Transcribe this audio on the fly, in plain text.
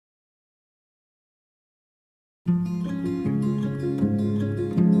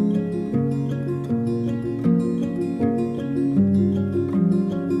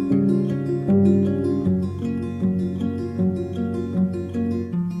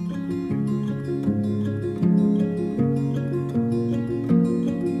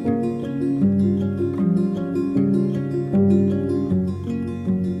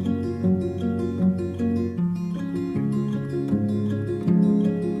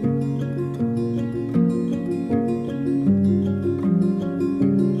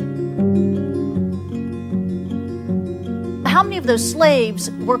How many of those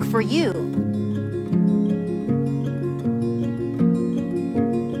slaves work for you?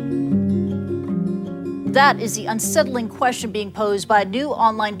 That is the unsettling question being posed by a new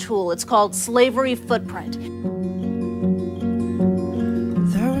online tool. It's called Slavery Footprint.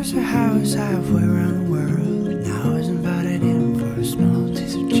 There was a house halfway around the world. Now I was invited in for a small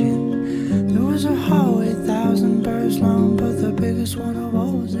taste of gin. There was a hallway 1,000 birds long, but the biggest one of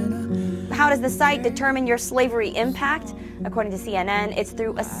all was in a... How does the site determine your slavery impact? According to CNN, it's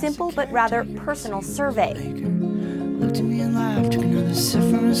through a simple but rather personal survey. Looked at me and laughed, took another sip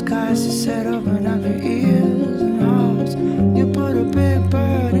from his glass. He said, open up your ears and hearts. You put a big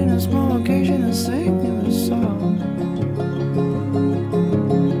bird in a small occasion and sing you a song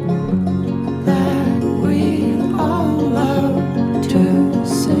that we all love to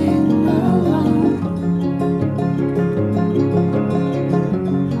sing along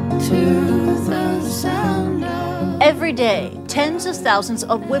to the sound of... Every day, tens of thousands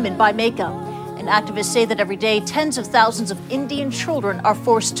of women buy makeup. And activists say that every day, tens of thousands of Indian children are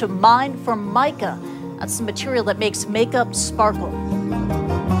forced to mine for mica. That's the material that makes makeup sparkle.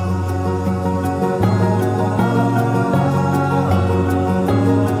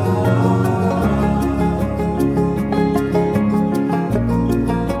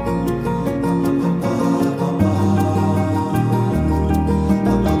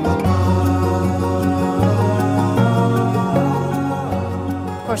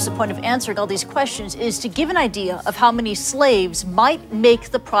 Of course, the point of answering all these questions is to give an idea of how many slaves might make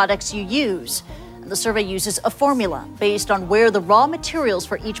the products you use. And the survey uses a formula based on where the raw materials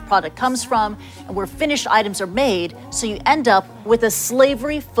for each product comes from and where finished items are made, so you end up with a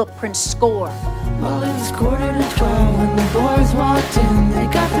slavery footprint score. Well, it was 11:45 when the boys walked in. They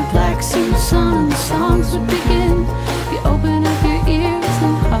got their black suits on and the songs would begin. You open up your ears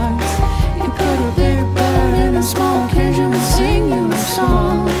and hearts. You put a big bird in a small cage and sing you a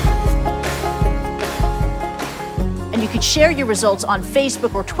song. And you could share your results on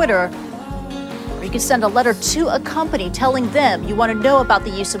Facebook or Twitter, or you could send a letter to a company telling them you want to know about the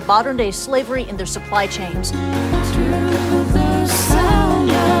use of modern-day slavery in their supply chains.